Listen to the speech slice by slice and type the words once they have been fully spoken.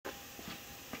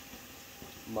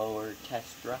Mower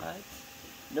test drive.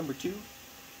 Number 2,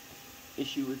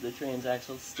 issue with the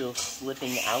transaxle still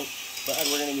slipping out, but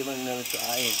we're going to give it another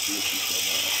try and see if she's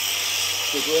still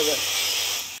there. Stick with it.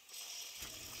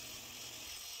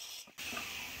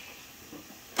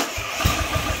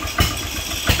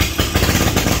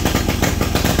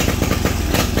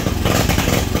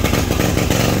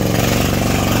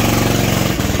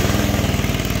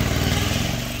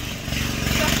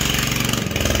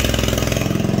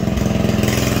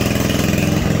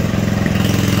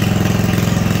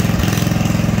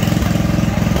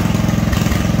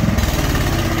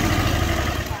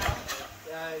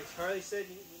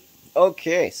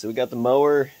 Okay, so we got the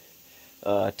mower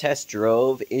test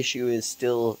drove. Issue is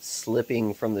still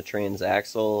slipping from the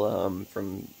transaxle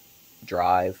from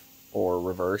drive or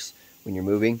reverse when you're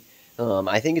moving.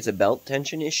 I think it's a belt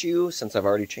tension issue since I've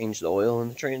already changed the oil in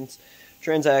the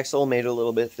transaxle, made it a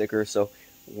little bit thicker. So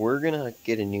we're gonna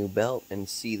get a new belt and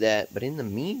see that. But in the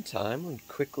meantime, a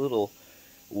quick little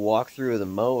walkthrough of the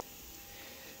mower.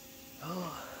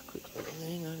 Oh, quick little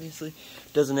thing. Obviously,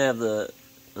 doesn't have the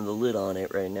lid on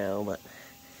it right now, but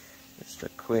just a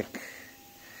quick,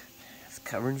 it's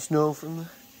covered in snow from the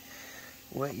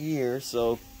wet year.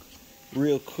 So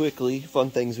real quickly, fun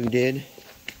things we did: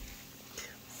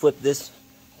 flip this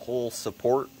whole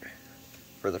support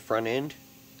for the front end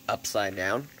upside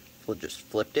down. We just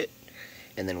flipped it,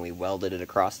 and then we welded it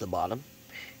across the bottom,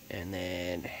 and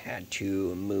then had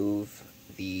to move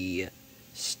the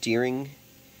steering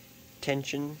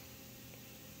tension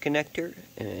connector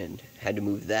and had to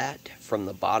move that from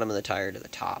the bottom of the tire to the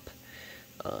top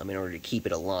in order to keep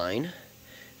it aligned.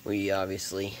 We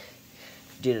obviously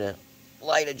did a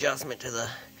light adjustment to the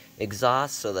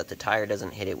exhaust so that the tire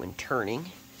doesn't hit it when turning.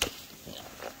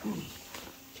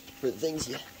 For the things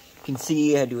you can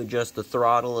see, I had to adjust the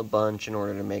throttle a bunch in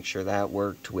order to make sure that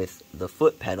worked with the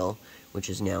foot pedal,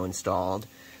 which is now installed.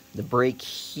 The brake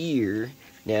here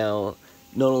now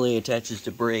not only attaches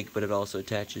to brake, but it also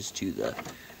attaches to the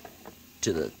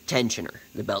tensioner,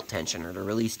 the belt tensioner, to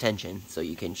release tension so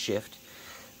you can shift.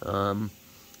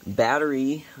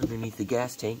 Battery underneath the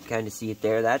gas tank, kind of see it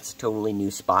there. That's a totally new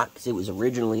spot because it was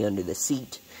originally under the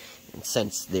seat, and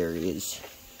since there is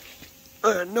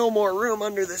no more room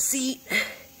under the seat,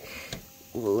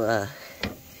 well,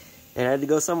 it had to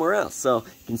go somewhere else. So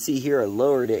you can see here I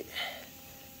lowered it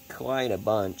quite a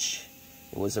bunch.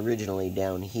 It was originally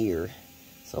down here,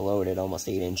 so I lowered it almost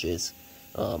 8 inches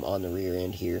on the rear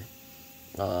end here.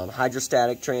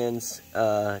 Hydrostatic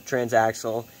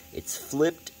transaxle, it's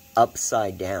flipped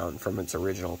upside down from its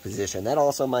original position. That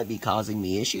also might be causing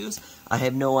me issues. I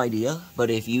have no idea, but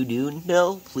if you do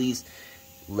know, please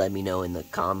let me know in the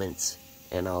comments,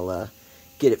 and I'll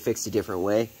get it fixed a different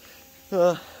way.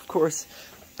 Of course,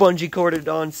 bungee corded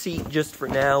on seat just for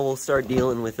now. We'll start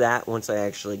dealing with that once I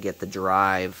actually get the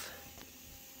drive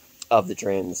of the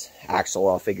transaxle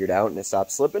all figured out and it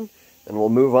stops slipping. And we'll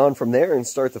move on from there and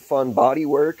start the fun body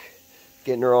work,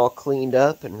 getting her all cleaned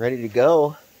up and ready to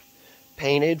go.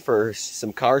 Painted for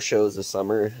some car shows this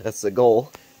summer, that's the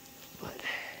goal. But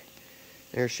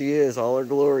there she is, all her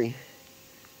glory.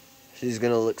 She's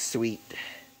gonna look sweet.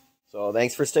 So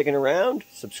thanks for sticking around.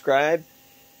 Subscribe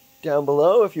down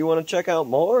below if you want to check out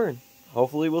more, and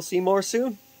hopefully we'll see more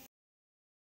soon.